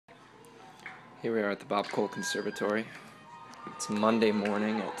Here we are at the Bob Cole Conservatory. It's Monday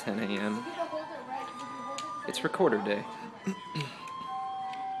morning at 10 a.m. It's recorder day.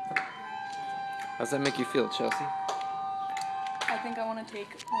 How's that make you feel, Chelsea? I think I want to take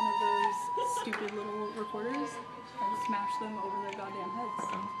one of those stupid little recorders and smash them over their goddamn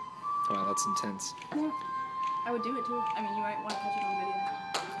heads. Wow, that's intense. Yeah, I would do it too. I mean, you might want to catch it on video.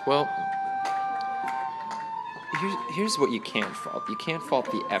 Well, here's what you can't fault. You can't fault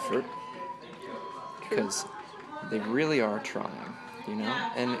the effort, because they really are trying, you know?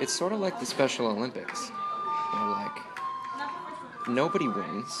 And it's sort of like the Special Olympics, where, like, nobody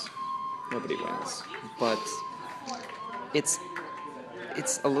wins, but it's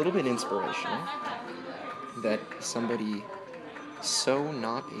a little bit inspirational that somebody so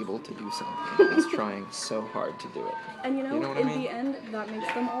not able to do something is trying so hard to do it. And you know what in I mean? the end, that makes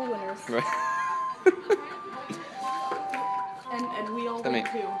them all winners. Right. and we all win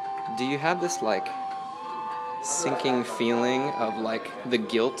too. Do you have this, like, sinking feeling of, like, the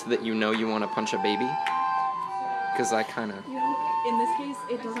guilt that you know you want to punch a baby? Because I kind of... You know, in this case,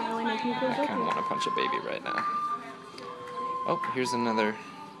 it doesn't really make me feel guilty. I kind of want to punch a baby right now. Oh, here's another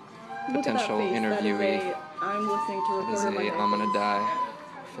potential interviewee. That is I'm listening to recorder Monday. I'm gonna die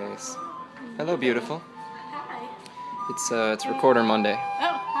face. Hello, beautiful. Hi. It's Recorder Monday. Oh,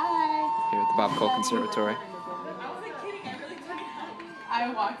 hi. Here at the Bob Cole Conservatory.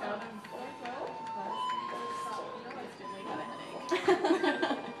 I walked out.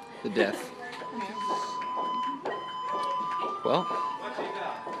 The death. Well,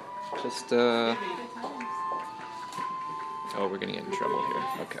 just oh, we're gonna get in trouble here.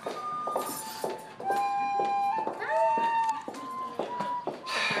 Okay.